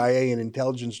CIA and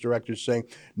intelligence directors saying,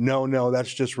 no,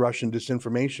 that's just Russian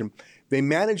disinformation. They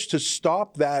managed to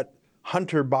stop that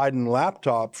Hunter Biden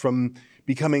laptop from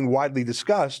becoming widely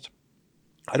discussed.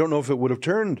 I don't know if it would have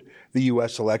turned the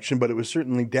U.S. election, but it was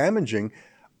certainly damaging.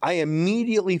 I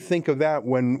immediately think of that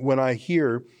when I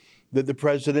hear that the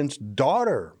president's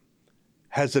daughter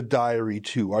has a diary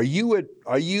too. Are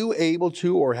you able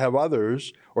to, or have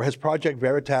others, or has Project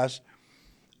Veritas,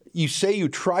 you say you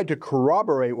tried to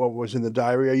corroborate what was in the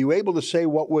diary. Are you able to say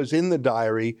what was in the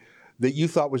diary that you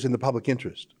thought was in the public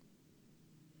interest?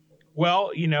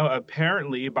 Well,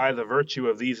 apparently by the virtue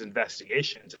of these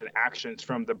investigations and actions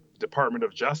from the Department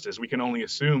of Justice, we can only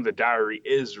assume the diary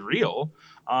is real.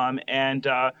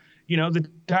 The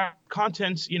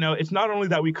contents, it's not only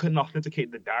that we couldn't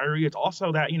authenticate the diary, it's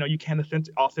also that, you can't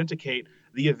authenticate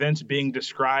the events being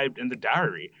described in the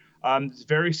diary. It's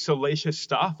very salacious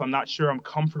stuff. I'm not sure I'm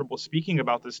comfortable speaking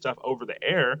about this stuff over the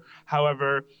air.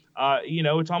 However,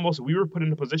 it's almost, we were put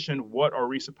in a position, what are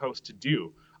we supposed to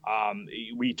do?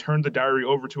 We turned the diary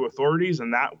over to authorities,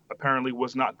 and that apparently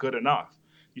was not good enough.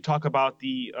 You talk about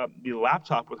the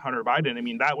laptop with Hunter Biden. I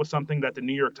mean, that was something that the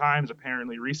New York Times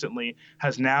apparently recently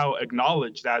has now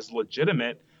acknowledged as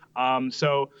legitimate.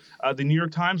 The New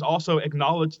York Times also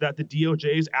acknowledged that the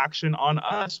DOJ's action on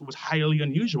us was highly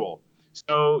unusual.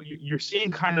 So you're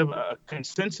seeing kind of a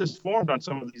consensus formed on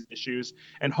some of these issues,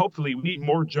 and hopefully we need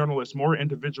more journalists, more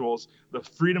individuals, the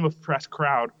freedom of press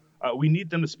crowd. We need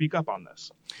them to speak up on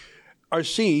this.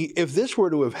 RC, if this were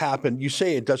to have happened, you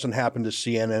say it doesn't happen to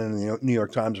CNN and the New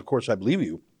York Times. Of course, I believe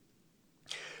you.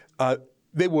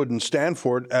 They wouldn't stand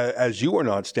for it, as you are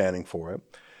not standing for it.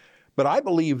 But I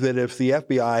believe that if the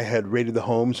FBI had raided the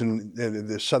homes and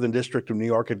the Southern District of New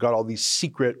York had got all these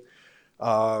secret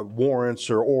warrants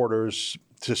or orders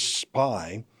to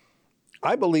spy,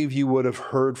 I believe you would have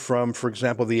heard from, for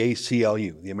example, the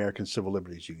ACLU, the American Civil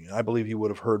Liberties Union. I believe you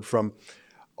would have heard from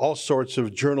all sorts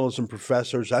of journalism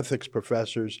professors, ethics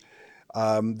professors.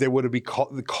 There would have been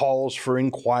the calls for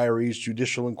inquiries,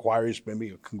 judicial inquiries, maybe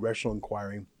a congressional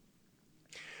inquiry.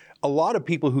 A lot of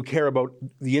people who care about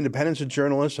the independence of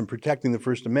journalists and protecting the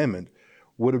First Amendment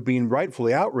would have been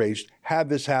rightfully outraged had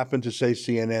this happened to, say,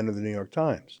 CNN or the New York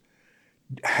Times.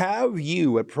 Have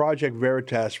you at Project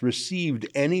Veritas received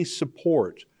any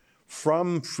support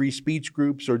from free speech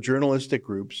groups or journalistic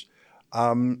groups?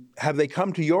 Have they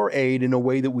come to your aid in a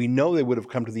way that we know they would have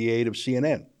come to the aid of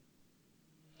CNN?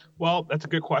 Well, that's a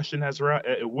good question, Ezra.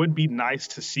 It would be nice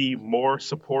to see more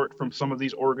support from some of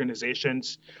these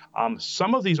organizations.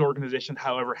 Some of these organizations,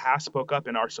 however, have spoke up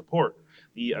in our support.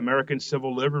 The American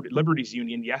Civil Liberties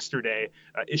Union yesterday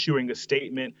issuing a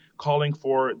statement calling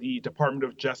for the Department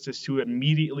of Justice to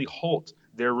immediately halt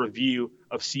their review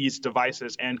of seized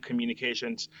devices and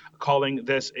communications, calling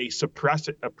this a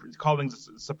suppression of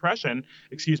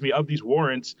these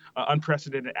warrants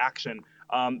unprecedented action.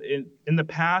 In the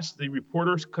past, the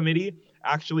Reporters Committee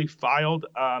actually filed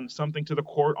something to the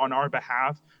court on our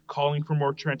behalf, calling for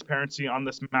more transparency on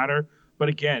this matter. But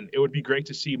again, it would be great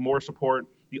to see more support.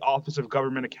 The Office of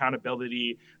Government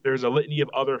Accountability. There's a litany of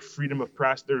other freedom of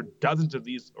press. There are dozens of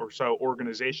these or so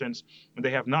organizations, and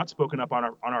they have not spoken up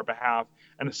on our behalf.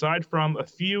 And aside from a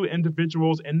few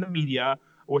individuals in the media,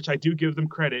 which I do give them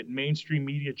credit, mainstream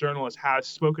media journalists have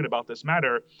spoken about this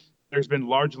matter, there's been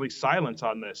largely silence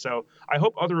on this. So I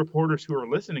hope other reporters who are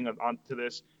listening to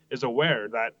this is aware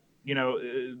that,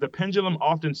 the pendulum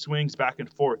often swings back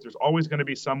and forth. There's always going to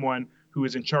be someone who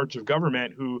is in charge of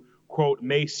government who, quote,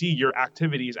 may see your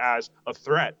activities as a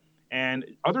threat. And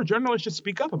other journalists should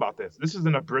speak up about this. This is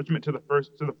an abridgment to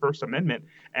the First Amendment.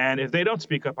 And if they don't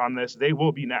speak up on this, they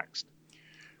will be next.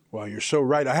 Well, you're so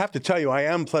right. I have to tell you, I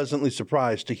am pleasantly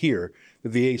surprised to hear that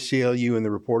the ACLU and the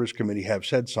Reporters Committee have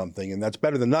said something, and that's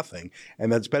better than nothing,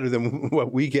 and that's better than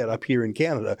what we get up here in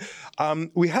Canada.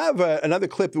 We have another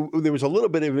clip. There was a little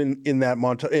bit of in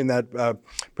that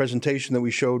presentation that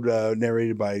we showed,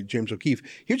 narrated by James O'Keefe.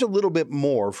 Here's a little bit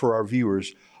more for our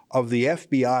viewers of the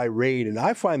FBI raid, and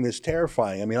I find this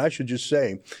terrifying. I mean, I should just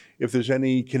say, if there's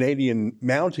any Canadian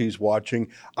Mounties watching,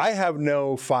 I have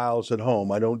no files at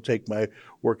home. I don't take my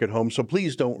work at home, so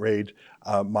please don't raid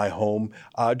my home.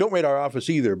 Don't raid our office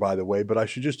either, by the way, but I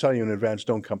should just tell you in advance,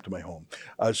 don't come to my home.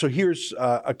 So here's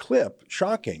a clip,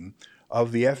 shocking,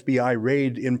 of the FBI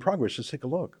raid in progress. Let's take a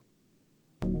look.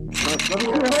 I'm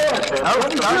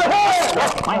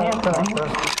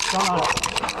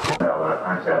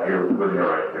saying here with you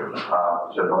right here.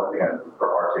 So the one thing, for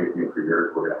our safety and for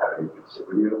yours, we're going to have anything sit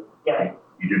with you. Okay.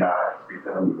 You do not have to speak to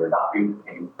them. You're not being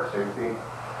detained for safety.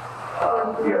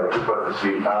 You're supposed to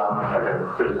see.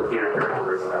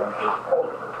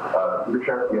 Your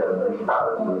chair. Yeah. Are you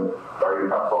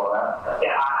comfortable with that?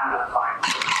 Yeah, I'm fine.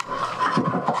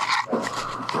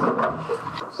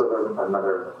 So there's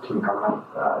another team coming out.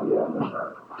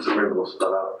 Yeah. So maybe we'll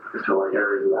split up into like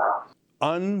areas of the house.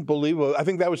 Unbelievable. I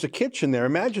think that was the kitchen there.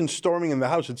 Imagine storming in the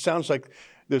house. It sounds like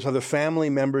there's other family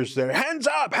members there. Hands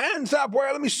up,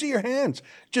 where? Let me see your hands.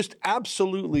 Just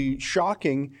absolutely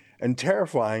shocking and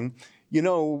terrifying. You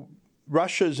know,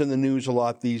 Russia's in the news a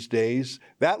lot these days.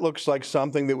 That looks like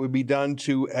something that would be done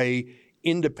to a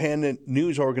independent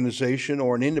news organization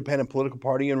or an independent political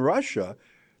party in Russia.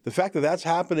 The fact that that's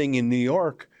happening in New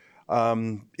York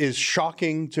is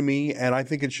shocking to me, and I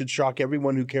think it should shock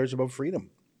everyone who cares about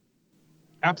freedom.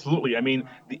 Absolutely. I mean,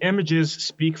 the images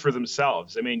speak for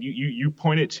themselves. I mean, you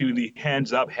pointed to the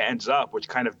hands up, which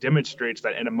kind of demonstrates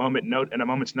that in a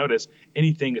moment's notice,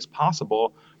 anything is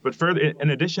possible. But further, in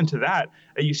addition to that,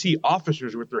 you see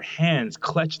officers with their hands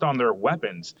clutched on their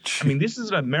weapons. I mean, this is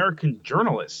an American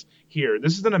journalist here.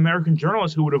 This is an American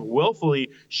journalist who would have willfully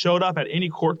showed up at any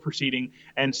court proceeding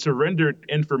and surrendered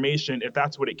information if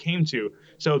that's what it came to.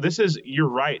 So you're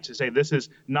right to say this is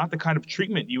not the kind of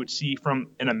treatment you would see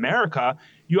in America.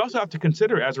 You also have to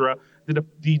consider, Ezra,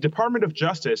 the Department of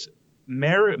Justice,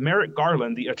 Merrick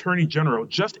Garland, the Attorney General,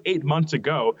 just 8 months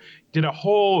ago, did a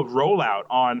whole rollout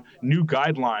on new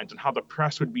guidelines and how the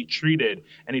press would be treated.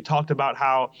 And he talked about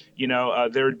how,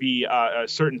 there would be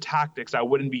certain tactics that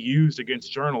wouldn't be used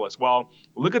against journalists. Well,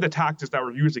 look at the tactics that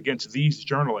were used against these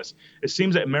journalists. It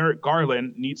seems that Merrick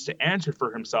Garland needs to answer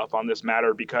for himself on this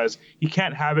matter, because he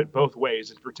can't have it both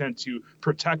ways and pretend to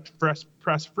protect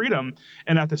press freedom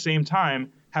and at the same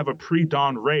time have a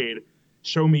pre-dawn raid,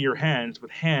 show me your hands,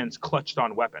 with hands clutched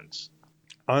on weapons.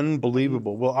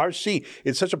 Unbelievable. Well, RC,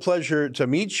 it's such a pleasure to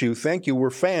meet you. Thank you. We're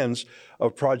fans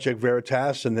of Project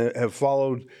Veritas and have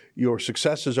followed your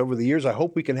successes over the years. I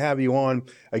hope we can have you on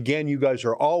again. You guys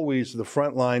are always the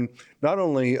front line, not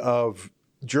only of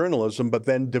journalism, but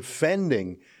then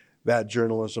defending that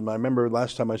journalism. I remember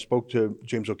last time I spoke to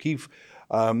James O'Keefe,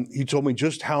 he told me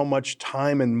just how much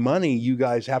time and money you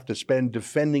guys have to spend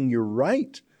defending your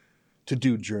right to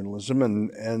do journalism,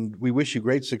 and we wish you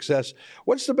great success.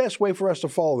 What's the best way for us to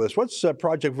follow this? What's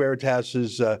Project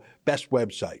Veritas's best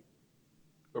website?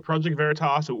 Well, Project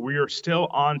Veritas, we are still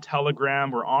on Telegram.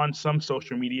 We're on some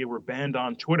social media. We're banned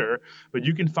on Twitter, but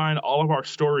you can find all of our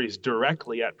stories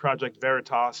directly at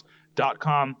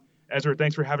projectveritas.com. Ezra,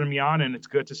 thanks for having me on, and it's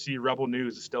good to see Rebel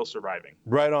News is still surviving.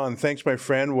 Right on. Thanks, my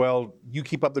friend. Well, you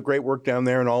keep up the great work down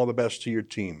there, and all the best to your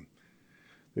team.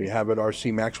 There you have it,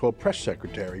 R.C. Maxwell, Press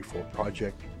Secretary for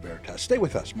Project Veritas. Stay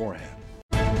with us. More ahead.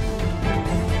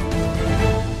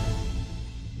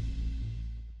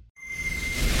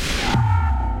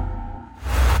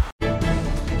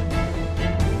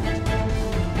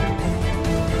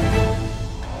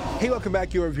 Hey, welcome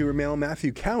back. Your viewer mail.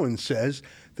 Matthew Cowan says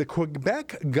the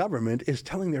Quebec government is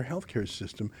telling their healthcare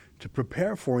system to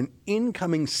prepare for an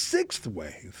incoming sixth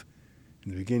wave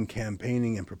and to begin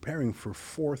campaigning and preparing for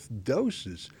fourth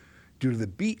doses due to the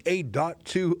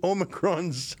BA.2 Omicron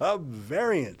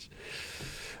subvariant.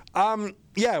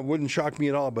 Yeah, it wouldn't shock me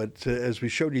at all, but as we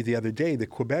showed you the other day, the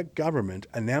Quebec government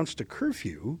announced a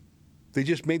curfew. They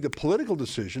just made the political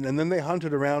decision, and then they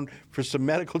hunted around for some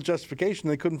medical justification.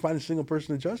 They couldn't find a single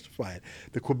person to justify it.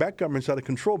 The Quebec government's out of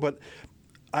control, but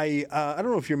I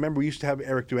don't know if you remember, we used to have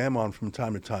Eric Duhamel on from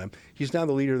time to time. He's now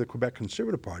the leader of the Quebec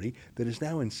Conservative Party that is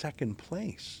now in second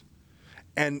place.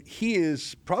 And he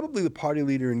is probably the party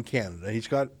leader in Canada. He's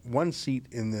got one seat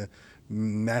in the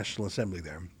National Assembly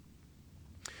there.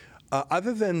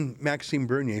 Other than Maxime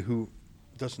Bernier, who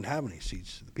doesn't have any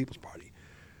seats in the People's Party,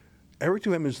 Eric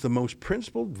Duhamel is the most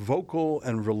principled, vocal,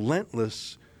 and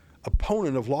relentless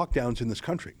opponent of lockdowns in this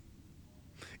country.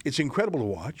 It's incredible to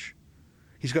watch.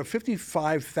 He's got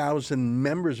 55,000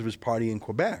 members of his party in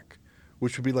Quebec,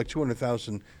 which would be like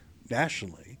 200,000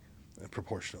 nationally,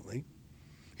 proportionately.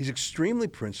 He's extremely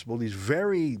principled. He's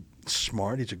very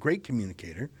smart. He's a great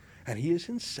communicator. And he is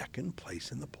in second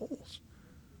place in the polls.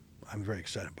 I'm very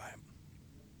excited by him.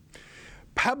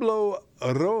 Pablo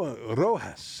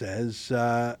Rojas says,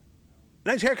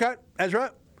 nice haircut,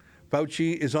 Ezra.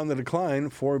 Fauci is on the decline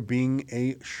for being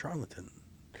a charlatan.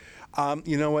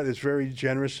 You know what? It's very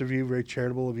generous of you, very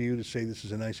charitable of you to say this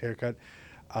is a nice haircut.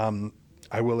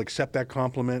 I will accept that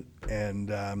compliment, and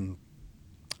I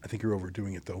think you're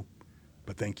overdoing it, though.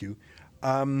 But thank you.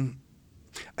 I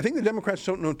think the Democrats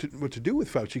don't know what to do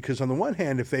with Fauci, because on the one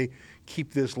hand, if they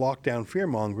keep this lockdown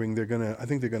fear-mongering, I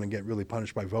think they're going to get really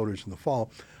punished by voters in the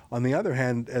fall. On the other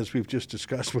hand, as we've just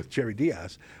discussed with Jerry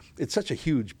Diaz, it's such a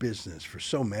huge business for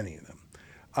so many of them.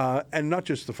 And not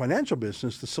just the financial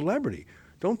business, the celebrity.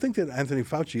 Don't think that Anthony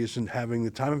Fauci isn't having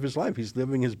the time of his life. He's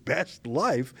living his best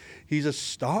life. He's a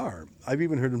star. I've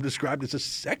even heard him described as a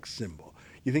sex symbol.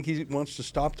 You think he wants to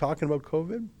stop talking about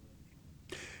COVID?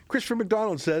 Christopher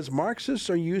McDonald says Marxists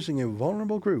are using a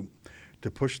vulnerable group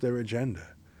to push their agenda.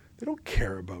 They don't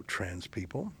care about trans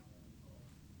people.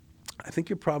 I think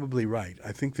you're probably right.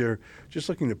 I think they're just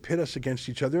looking to pit us against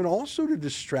each other and also to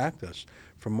distract us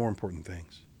from more important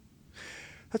things.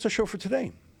 That's our show for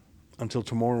today. Until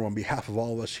tomorrow, on behalf of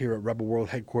all of us here at Rebel World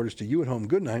Headquarters, to you at home,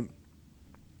 good night.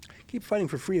 Keep fighting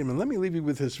for freedom. And let me leave you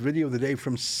with this video of the day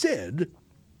from Sid.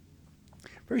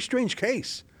 Very strange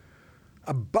case.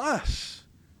 A bus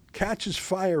catches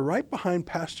fire right behind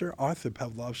Pastor Arthur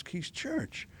Pawlowski's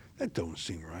church. That don't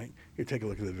seem right. Here, take a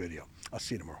look at the video. I'll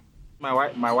see you tomorrow.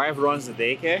 My wife runs the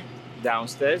daycare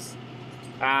downstairs,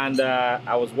 and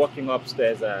I was walking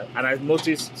upstairs, and I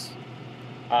noticed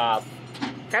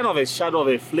kind of a shadow of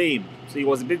a flame. So it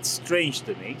was a bit strange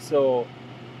to me. So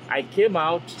I came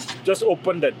out, just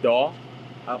opened the door,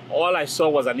 and all I saw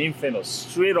was an inferno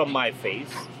straight on my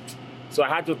face. So I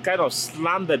had to kind of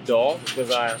slam the door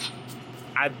because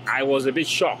I was a bit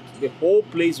shocked. The whole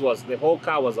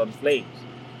car was on flames.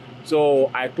 So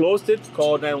I closed it,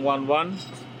 called 911,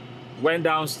 went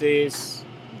downstairs,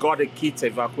 got the kids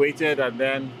evacuated, and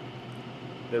then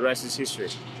the rest is history.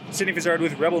 Sidney Fitzgerald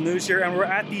with Rebel News here, and we're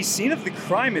at the scene of the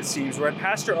crime, it seems. We're at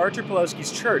Pastor Arthur Pawlowski's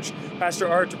church. Pastor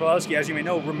Arthur Pawlowski, as you may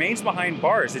know, remains behind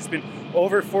bars. It's been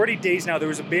over 40 days now. There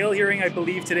was a bail hearing, I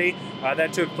believe, today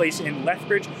that took place in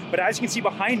Lethbridge. But as you can see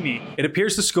behind me, it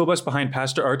appears the school bus behind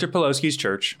Pastor Arthur Pawlowski's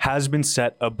church has been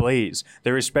set ablaze.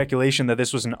 There is speculation that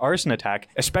this was an arson attack,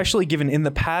 especially given in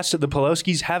the past the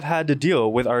Pawlowskis have had to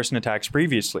deal with arson attacks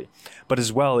previously. But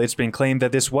as well, it's been claimed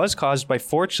that this was caused by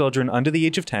 4 children under the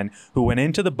age of 10 who went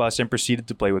into the bus and proceeded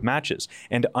to play with matches,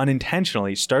 and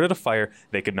unintentionally started a fire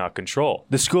they could not control.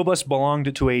 The school bus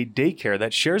belonged to a daycare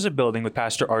that shares a building with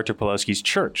Pastor Arthur Pawlowski's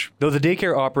church. Though the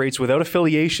daycare operates without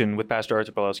affiliation with Pastor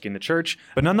Arthur Pawlowski and the church,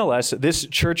 but nonetheless, this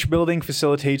church building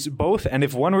facilitates both, and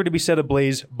if one were to be set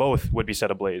ablaze, both would be set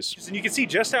ablaze. And you can see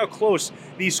just how close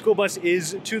the school bus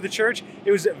is to the church.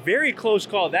 It was a very close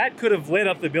call. That could have lit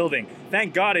up the building.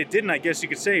 Thank God it didn't, I guess you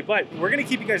could say, but we're going to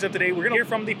keep you guys up to date. We're going to hear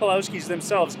from the Pawlowskis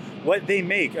themselves what they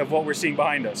make of what we're seeing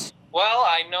behind us. Well,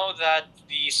 I know that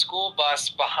the school bus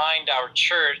behind our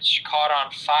church caught on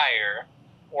fire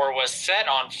or was set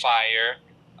on fire,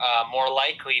 more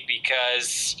likely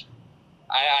because,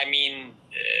 I mean,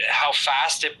 how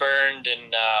fast it burned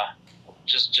and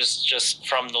just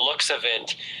from the looks of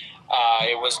it,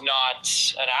 it was not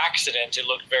an accident. It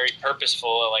looked very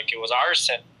purposeful, like it was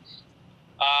arson.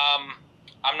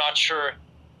 I'm not sure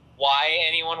why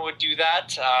anyone would do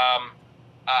that.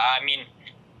 I mean,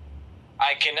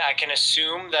 I can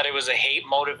assume that it was a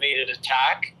hate-motivated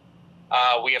attack.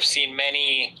 We have seen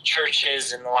many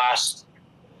churches in the last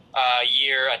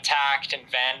year attacked and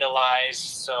vandalized,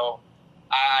 so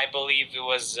I believe it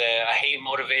was a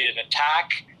hate-motivated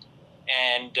attack,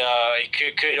 and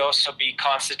it could also be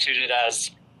constituted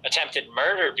as attempted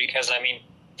murder because, I mean,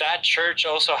 that church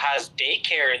also has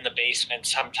daycare in the basement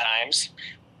sometimes,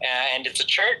 and it's a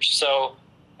church, so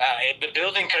the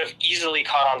building could have easily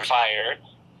caught on fire,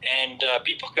 and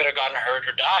people could have gotten hurt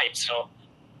or died. So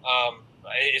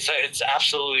it's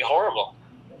absolutely horrible.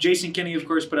 Jason Kenney, of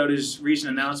course, put out his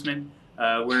recent announcement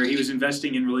where he was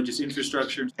investing in religious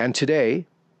infrastructure. And today,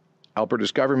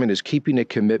 Alberta's government is keeping a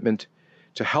commitment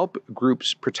to help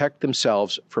groups protect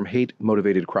themselves from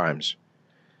hate-motivated crimes.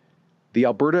 The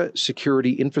Alberta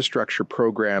Security Infrastructure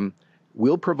Program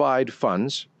will provide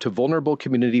funds to vulnerable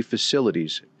community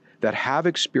facilities that have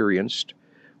experienced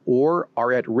or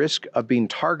are at risk of being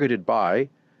targeted by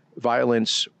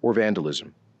violence or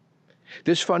vandalism.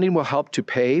 This funding will help to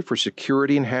pay for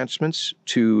security enhancements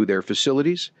to their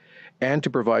facilities and to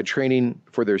provide training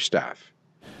for their staff.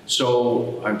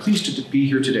 So I'm pleased to be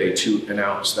here today to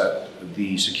announce that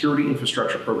the Security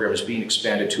Infrastructure Program is being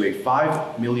expanded to a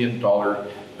 $5 million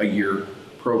a year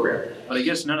program. But I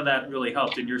guess none of that really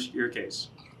helped in your case.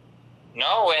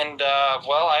 No, and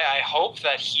well, I hope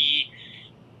that he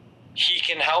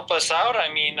can help us out.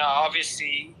 I mean,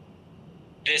 obviously,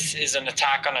 this is an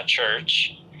attack on a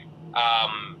church.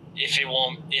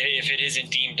 If it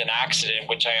isn't deemed an accident,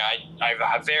 which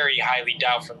I very highly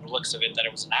doubt from the looks of it that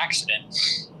it was an accident.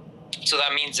 So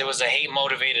that means it was a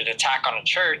hate-motivated attack on a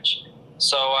church.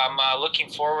 So I'm looking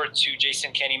forward to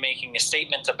Jason Kenney making a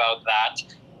statement about that,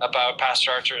 about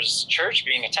Pastor Arthur's church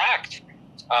being attacked.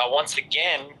 Once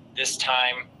again, this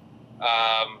time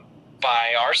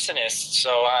by arsonists.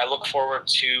 So I look forward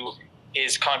to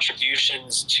his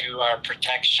contributions to our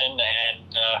protection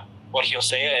and what he'll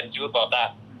say and do about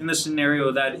that. In the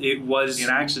scenario that it was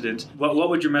an accident, what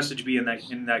would your message be in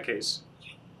that case?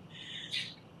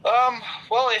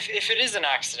 Well, if it is an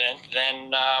accident,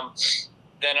 then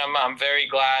I'm very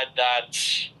glad that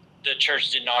the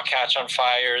church did not catch on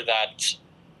fire, that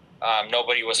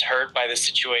Nobody was hurt by the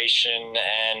situation,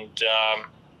 and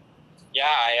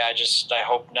I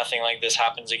hope nothing like this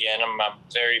happens again. I'm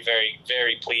very, very,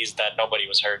 very pleased that nobody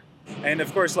was hurt. And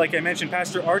of course, like I mentioned,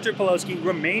 Pastor Artur Pawlowski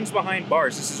remains behind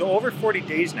bars. This is over 40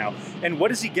 days now. And what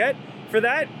does he get for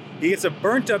that? He gets a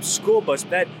burnt up school bus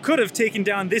that could have taken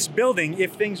down this building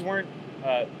if things weren't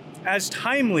as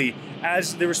timely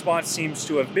as the response seems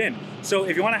to have been. So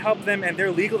if you want to help them and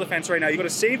their legal defense right now, you go to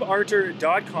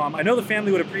saveartur.com. I know the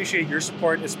family would appreciate your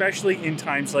support, especially in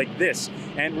times like this.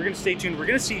 And we're going to stay tuned. We're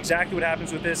going to see exactly what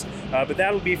happens with this, but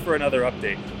that'll be for another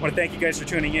update. I want to thank you guys for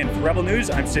tuning in. For Rebel News,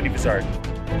 I'm Sidney Vizard.